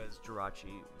 because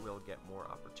Jirachi will get more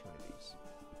opportunities.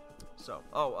 So,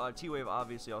 T-Wave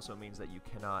obviously also means that you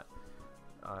cannot,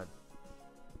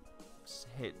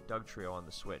 hit Dugtrio on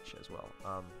the Switch as well.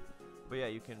 But yeah,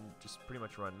 you can just pretty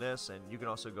much run this, and you can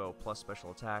also go plus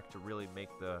special attack to really make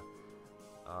the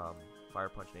Fire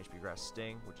Punch and HP Grass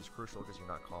sting, which is crucial because you're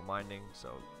not Calm Minding, so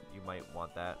you might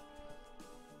want that.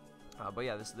 But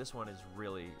yeah, this one is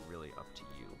really, really up to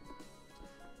you.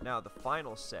 Now, the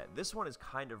final set. This one is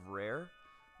kind of rare,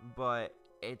 but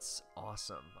it's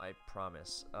awesome, I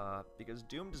promise. Because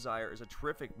Doom Desire is a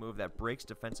terrific move that breaks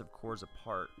defensive cores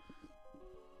apart.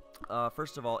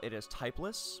 First of all, it is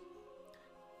typeless,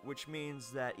 which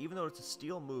means that even though it's a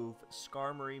steel move,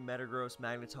 Skarmory, Metagross,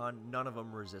 Magneton, none of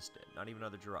them resist it, not even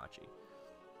other Jirachi.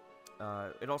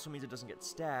 It also means it doesn't get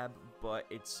stabbed, but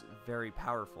it's very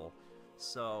powerful.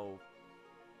 So,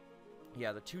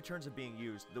 yeah, the 2 turns of being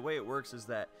used, the way it works is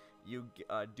that you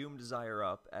Doom Desire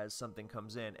up as something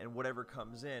comes in, and whatever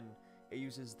comes in, it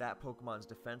uses that Pokemon's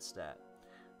defense stat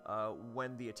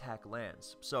when the attack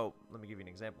lands. So, let me give you an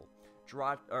example.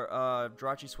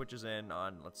 Jirachi switches in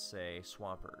on, let's say,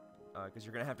 Swampert, because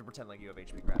you're going to have to pretend like you have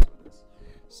HP Grass with this.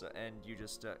 So, and you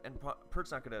just, and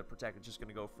Pert's not going to protect, it's just going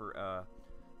to go for,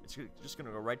 it's just going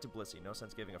to go right to Blissey, no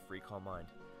sense giving a free Calm Mind.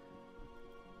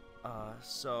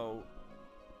 So,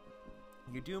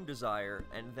 you Doom Desire,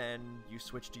 and then you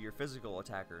switch to your physical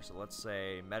attacker, so let's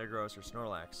say Metagross or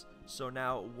Snorlax. So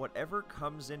now, whatever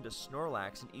comes into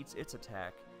Snorlax and eats its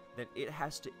attack, then it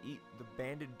has to eat the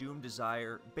Banded Doom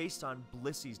Desire based on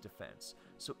Blissey's defense.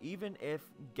 So even if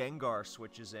Gengar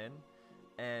switches in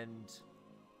and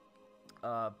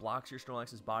blocks your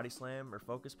Snorlax's Body Slam or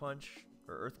Focus Punch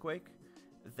or Earthquake,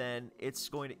 then it's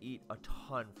going to eat a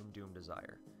ton from Doom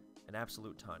Desire. An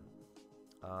absolute ton.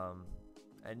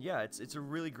 And yeah, it's a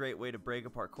really great way to break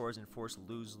apart cores and force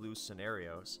lose-lose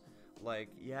scenarios. Like,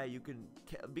 yeah, you can,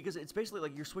 because it's basically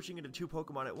like you're switching into 2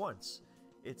 Pokemon at once.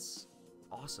 It's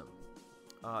awesome.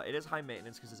 It is high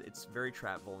maintenance because it's very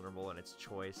trap vulnerable and it's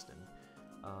choiced, and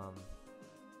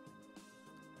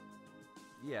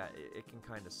yeah, it can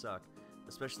kind of suck,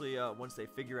 especially once they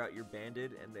figure out you're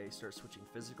banded and they start switching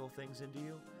physical things into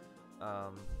you.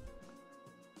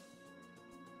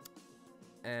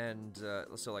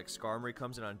 So like Skarmory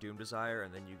comes in on Doom Desire,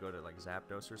 and then you go to like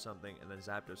Zapdos or something, and then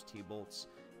Zapdos T-Bolts,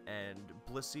 and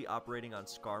Blissey operating on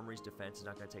Skarmory's defense is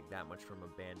not going to take that much from a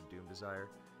banded Doom Desire.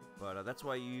 But that's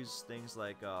why you use things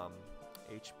like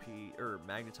HP or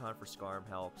Magneton for Skarm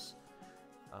helps.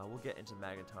 We'll get into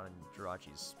Magneton and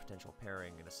Jirachi's potential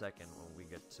pairing in a second when we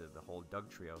get to the whole Doug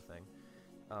trio thing.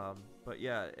 But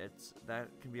yeah, that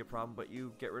can be a problem. But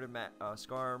you get rid of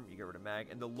Skarm, you get rid of Mag,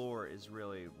 and the lore is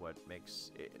really what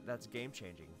makes it, that's game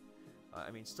changing.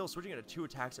 I mean, still switching into 2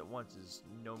 attacks at once is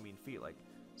no mean feat. Like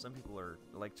some people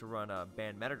like to run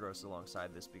Band Metagross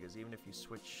alongside this because even if you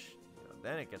switch,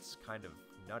 then it gets kind of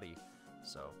nutty.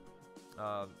 So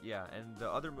yeah, and the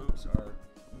other moves are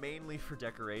mainly for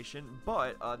decoration,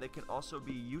 but they can also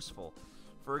be useful.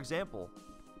 For example,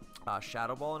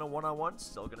 Shadow Ball in a one-on-one,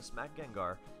 still gonna smack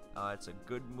Gengar. It's a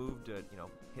good move to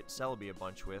hit Celebi a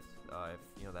bunch with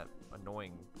if that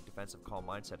annoying defensive calm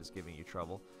mindset is giving you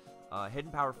trouble.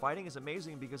 Hidden Power Fighting is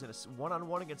amazing because in a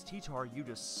one-on-one against T-Tar, you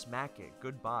just smack it.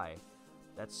 Goodbye.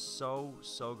 That's so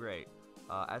great.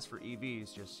 As for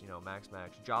EVs, just Max,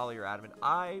 Jolly or Adamant.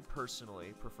 I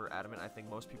personally prefer Adamant. I think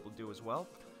most people do as well,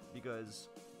 because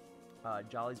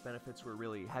Jolly's benefits were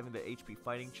really having the HP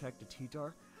fighting check to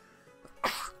T-Tar.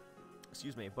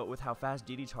 Excuse me, but with how fast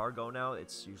DD-Tar go now,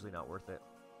 it's usually not worth it.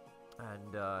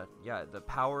 And yeah, the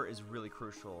power is really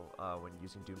crucial when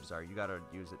using Doom Desire. You gotta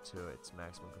use it to its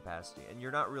maximum capacity, and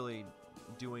you're not really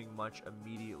doing much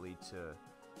immediately to...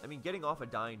 I mean, getting off a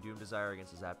dying Doom Desire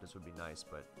against a Zapdos would be nice,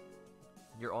 but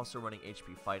you're also running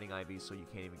HP fighting IV, so you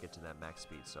can't even get to that max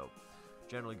speed. So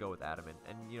generally go with Adamant,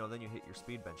 and then you hit your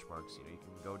speed benchmarks. You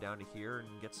can go down to here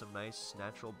and get some nice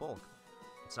natural bulk.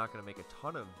 It's not going to make a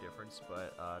ton of difference,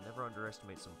 but never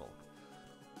underestimate some bulk.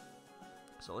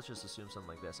 So let's just assume something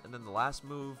like this. And then the last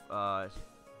move,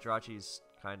 Jirachi's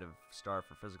kind of starved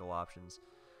for physical options.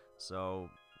 So,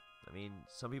 I mean,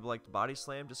 some people like to Body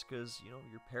Slam just because,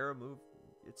 your para move,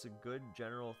 it's a good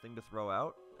general thing to throw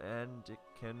out, and it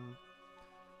can...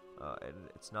 and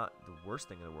it's not the worst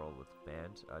thing in the world with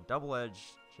Band. Double Edge,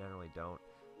 generally don't.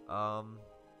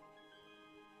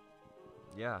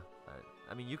 Yeah,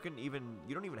 I mean, you don't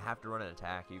even have to run an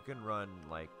attack. You can run,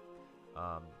 like,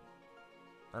 I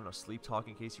don't know, Sleep Talk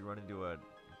in case you run into a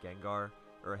Gengar,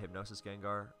 or a Hypnosis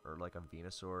Gengar, or like a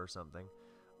Venusaur or something.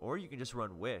 Or you can just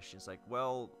run Wish. It's like,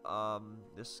 well,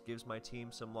 this gives my team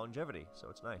some longevity, so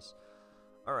it's nice.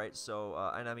 Alright, so,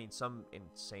 and I mean, some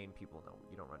insane people, no,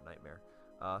 you don't run Nightmare.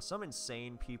 Some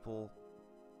insane people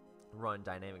run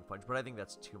Dynamic Punch, but I think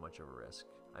that's too much of a risk.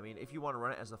 I mean, if you want to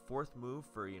run it as a 4th move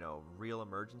for, real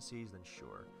emergencies, then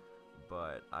sure.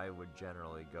 But I would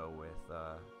generally go with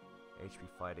HP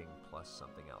Fighting plus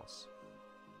something else.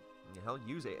 Hell,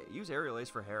 use Aerial Ace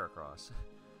for Heracross.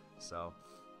 So,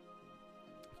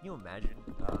 can you imagine,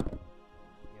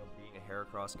 being a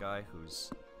Heracross guy who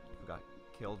got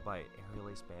killed by Aerial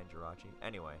Ace Band Jirachi?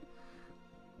 Anyway.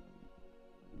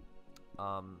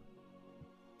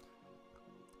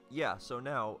 Yeah, so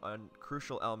now a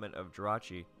crucial element of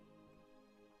Jirachi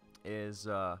is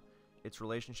its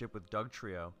relationship with Doug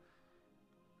Trio.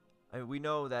 I mean, we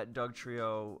know that Doug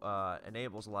Trio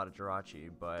enables a lot of Jirachi,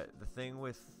 but the thing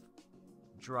with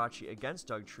Jirachi against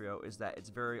Doug Trio is that it's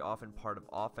very often part of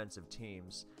offensive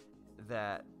teams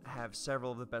that have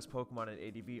several of the best Pokemon in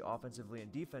ADV offensively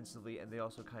and defensively, and they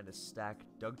also kind of stack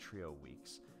Doug Trio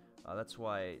weeks. That's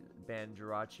why Ban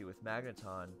Jirachi with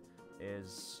Magneton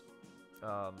is,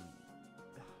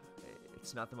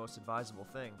 it's not the most advisable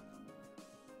thing,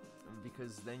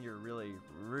 because then you're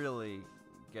really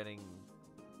getting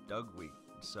Doug weak.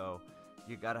 So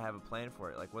you gotta have a plan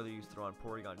for it, like whether you throw on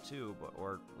Porygon 2,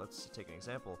 or let's take an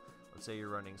example. Let's say you're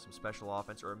running some special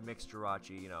offense or a mixed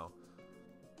Jirachi,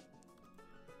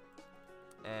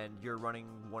 and you're running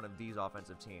one of these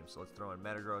offensive teams. So let's throw in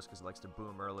Metagross because it likes to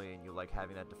boom early, and you like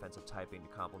having that defensive typing to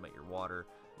complement your water.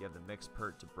 You have the Mixed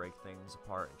Pert to break things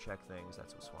apart and check things.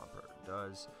 That's what Swampert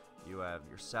does. You have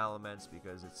your Salamence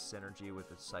because its synergy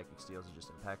with its Psychic Steels is just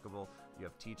impeccable. You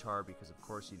have T-Tar because of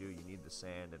course you do. You need the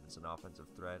sand, and it's an offensive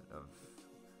threat of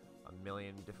a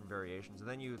million different variations. And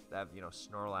then you have,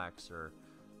 Snorlax or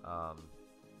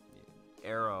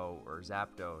Arrow or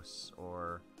Zapdos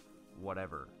or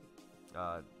whatever.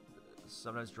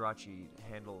 Sometimes Jirachi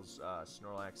handles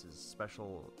Snorlax's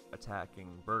special attacking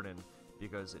burden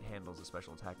because it handles the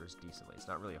special attackers decently. It's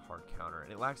not really a hard counter,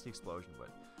 and it lacks the explosion, but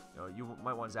you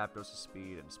might want Zapdos'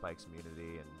 speed and Spike's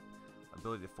immunity and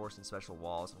ability to force in special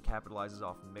walls, and capitalizes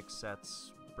off mix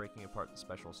sets, breaking apart the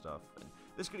special stuff. And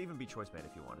this could even be choice made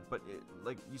if you wanted, but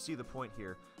like, you see the point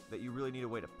here that you really need a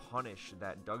way to punish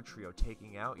that Doug Trio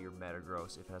taking out your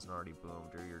Metagross if it hasn't already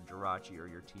boomed, or your Jirachi or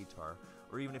your T-Tar,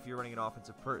 or even if you're running an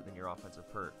offensive Pert, then your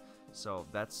offensive Pert. So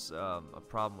that's a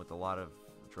problem with a lot of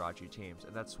Jirachi teams,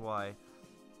 and that's why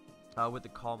with the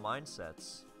Calm Mind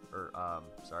sets, or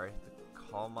sorry,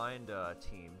 the Calm Mind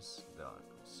teams,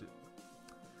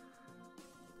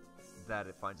 that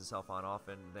it finds itself on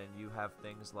often, then you have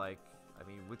things like, I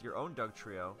mean, with your own Doug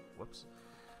Trio,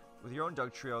 with your own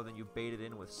Doug Trio, then you bait it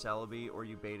in with Celebi, or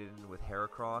you bait it in with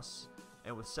Heracross.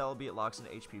 And with Celebi, it locks in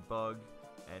HP Bug,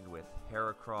 and with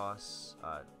Heracross,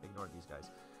 ignore these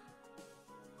guys.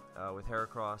 With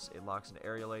Heracross, it locks in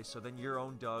Aerial Ace, so then your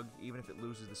own Doug, even if it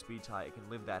loses the speed tie, it can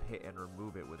live that hit and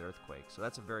remove it with Earthquake. So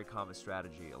that's a very common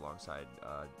strategy alongside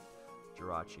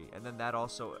Jirachi. And then that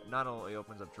also not only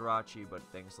opens up Jirachi, but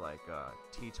things like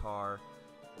T-Tar,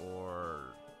 or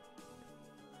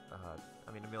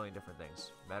I mean, a million different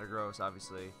things. Metagross,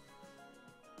 obviously.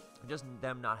 Just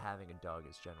them not having a Doug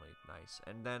is generally nice.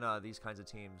 And then these kinds of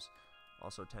teams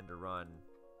also tend to run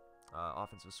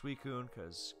offensive Suicune,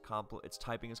 because its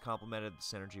typing is complemented,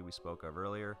 the synergy we spoke of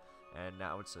earlier. And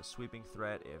now it's a sweeping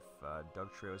threat. If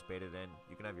Doug Trio is baited in,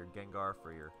 you can have your Gengar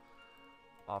for your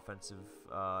offensive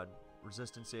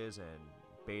resistances, and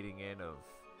baiting in of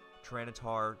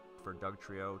Tyranitar for Doug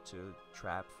Trio to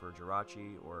trap for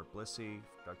Jirachi, or Blissey,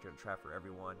 Doug Trio to trap for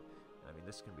everyone. I mean,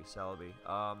 this can be Celebi.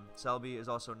 Celebi is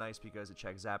also nice because it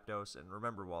checks Zapdos, and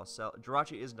remember, while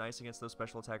Jirachi is nice against those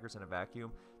special attackers in a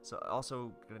vacuum, so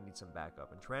also gonna need some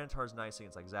backup. And Tyranitar is nice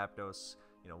against like Zapdos,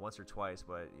 you know, once or twice,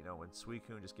 but you know, when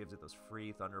Suicune just gives it those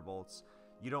free Thunderbolts,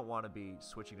 you don't want to be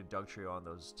switching to Doug Trio on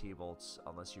those T-Bolts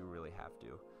unless you really have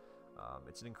to.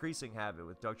 It's an increasing habit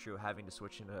with Doug Trio having to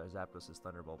switch into Zapdos'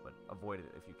 Thunderbolt, but avoid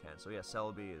it if you can. So yeah,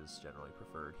 Celebi is generally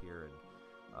preferred here,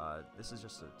 and this is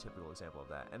just a typical example of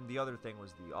that. And the other thing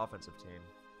was the offensive team,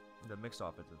 the mixed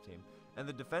offensive team. And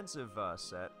the defensive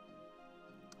set,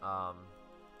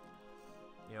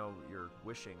 you know, your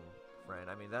Wishing Friend,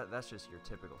 I mean, that's just your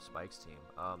typical Spikes team.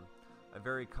 A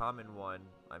very common one,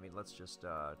 I mean, let's just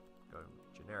go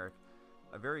generic.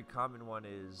 A very common one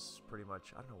is pretty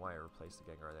much, I don't know why I replaced the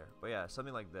Gengar there, but yeah,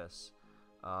 something like this.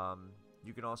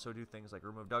 You can also do things like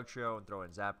remove Doug Trio and throw in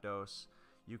Zapdos.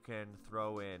 You can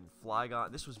throw in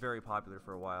Flygon. This was very popular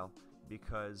for a while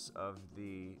because of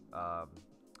the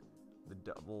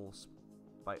double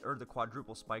spike, or the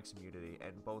quadruple spikes immunity,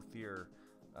 and both your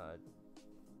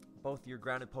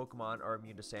grounded Pokemon are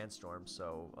immune to Sandstorm,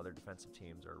 so other defensive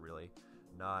teams are really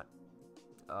not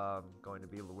going to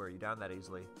be able to wear you down that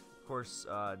easily. Of course,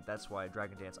 that's why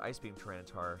Dragon Dance Ice Beam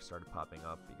Tyranitar started popping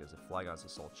up, because if Flygon's a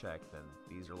sole check, then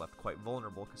these are left quite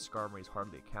vulnerable, because Skarmory is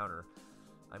hardly a counter.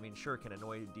 I mean, sure, it can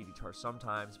annoy DD-Tar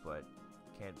sometimes, but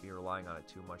can't be relying on it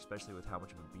too much, especially with how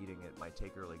much of a beating it might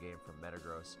take early game from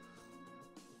Metagross.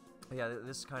 But yeah,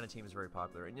 this kind of team is very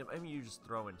popular. And I mean, you just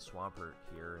throw in Swampert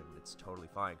here, and it's totally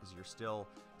fine, because you're still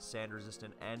sand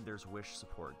resistant, and there's Wish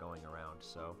support going around.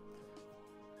 So,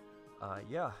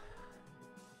 yeah.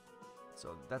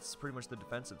 So that's pretty much the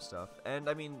defensive stuff. And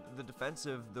I mean,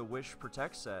 the Wish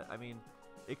Protect set, I mean,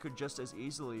 it could just as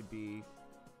easily be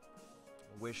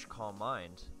Wish Calm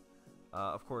Mind.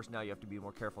 Of course, now you have to be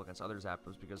more careful against other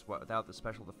Zapdos, because without the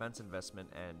special defense investment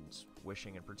and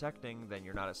wishing and protecting, then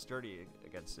you're not as sturdy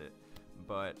against it.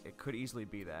 But it could easily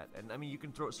be that. And I mean, you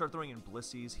can start throwing in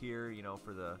Blisseys here, you know,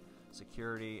 for the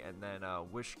security, and then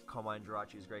Wish Calm Mind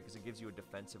Jirachi is great because it gives you a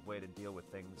defensive way to deal with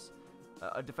things.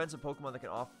 A defensive Pokemon that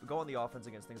can go on the offense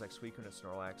against things like Suicune and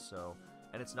Snorlax, so,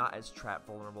 and it's not as trap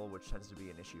vulnerable, which tends to be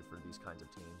an issue for these kinds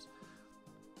of teams.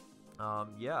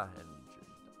 Yeah, and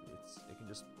it can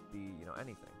just be, you know,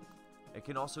 anything. It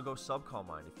can also go Sub-Calm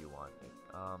Mind if you want.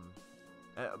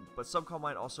 But Sub-Calm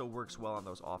Mind also works well on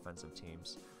those offensive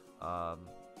teams.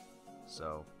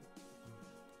 So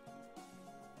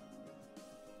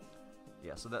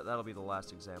yeah, so that'll be the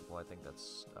last example. I think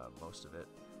that's most of it.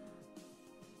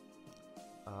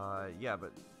 Yeah,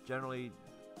 but generally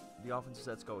the offensive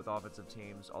sets go with offensive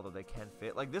teams, although they can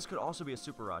fit. Like, this could also be a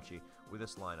Super Rachi with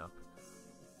this lineup.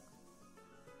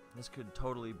 This could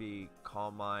totally be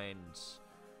Calm Mind,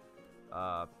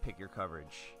 pick your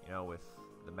coverage, you know, with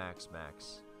the max.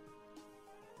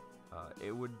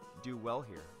 It would do well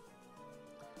here.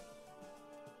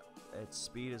 Its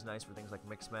speed is nice for things like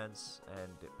Mixments,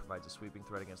 and it provides a sweeping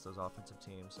threat against those offensive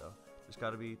teams, so just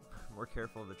gotta be more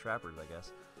careful of the trappers, I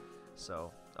guess.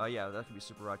 So, yeah, that could be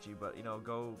Super Rachi, but, you know,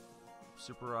 go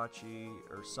Super Rachi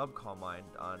or Sub-Calm Mind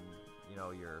on, you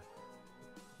know, your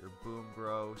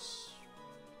Boomgross,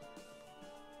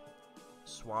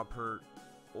 Swampert,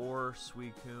 or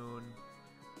Suicune,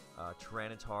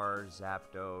 Tyranitar,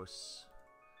 Zapdos.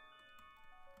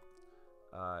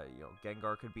 You know,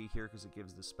 Gengar could be here because it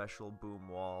gives the special Boom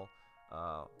Wall,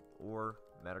 or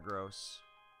Metagross.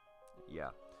 Yeah.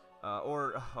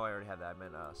 Or, oh, I already had that. I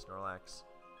meant Snorlax.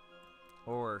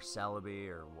 Or Celebi,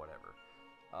 or whatever.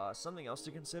 Something else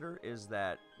to consider is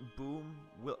that Boom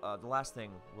will, the last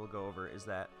thing we'll go over is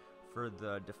that for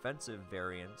the defensive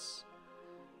variants,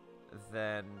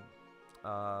 then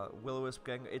Will-O-Wisp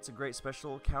Gengar, it's a great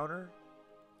special counter,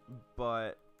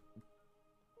 but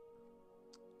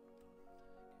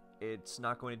it's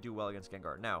not going to do well against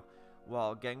Gengar. Now,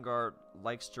 while Gengar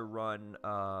likes to run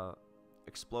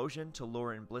Explosion to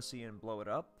lure in Blissey and blow it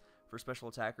up for special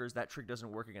attackers, that trick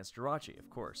doesn't work against Jirachi, of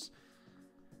course.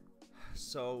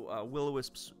 So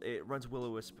it runs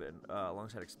Will-O-Wisp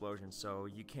alongside Explosion, so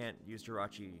you can't use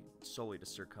Jirachi solely to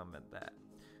circumvent that.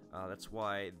 That's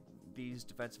why these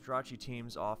defensive Jirachi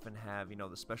teams often have,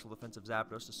 the special defensive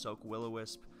Zapdos to soak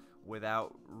Will-O-Wisp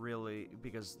without really,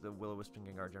 because the Will-O-Wisp and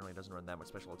Gengar generally doesn't run that much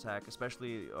special attack,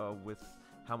 especially with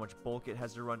how much bulk it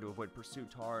has to run to avoid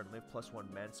Pursuit Tar and live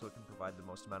 +1 men, so it can provide the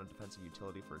most amount of defensive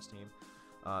utility for his team.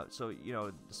 So,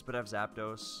 the Spadef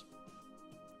Zapdos,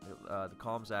 the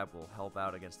Calm Zap will help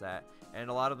out against that, and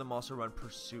a lot of them also run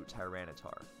Pursuit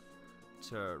Tyranitar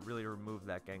to really remove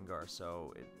that Gengar,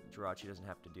 so Jirachi doesn't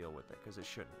have to deal with it, because it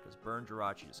shouldn't, because Burn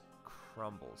Jirachi just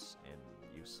crumbles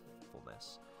in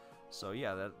usefulness. So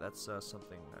yeah, that's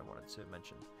something I wanted to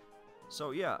mention. So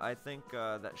yeah, I think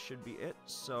that should be it.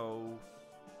 So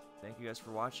thank you guys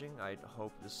for watching. I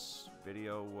hope this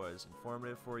video was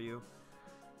informative for you.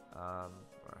 I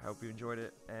hope you enjoyed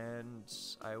it, and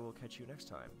I will catch you next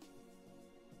time.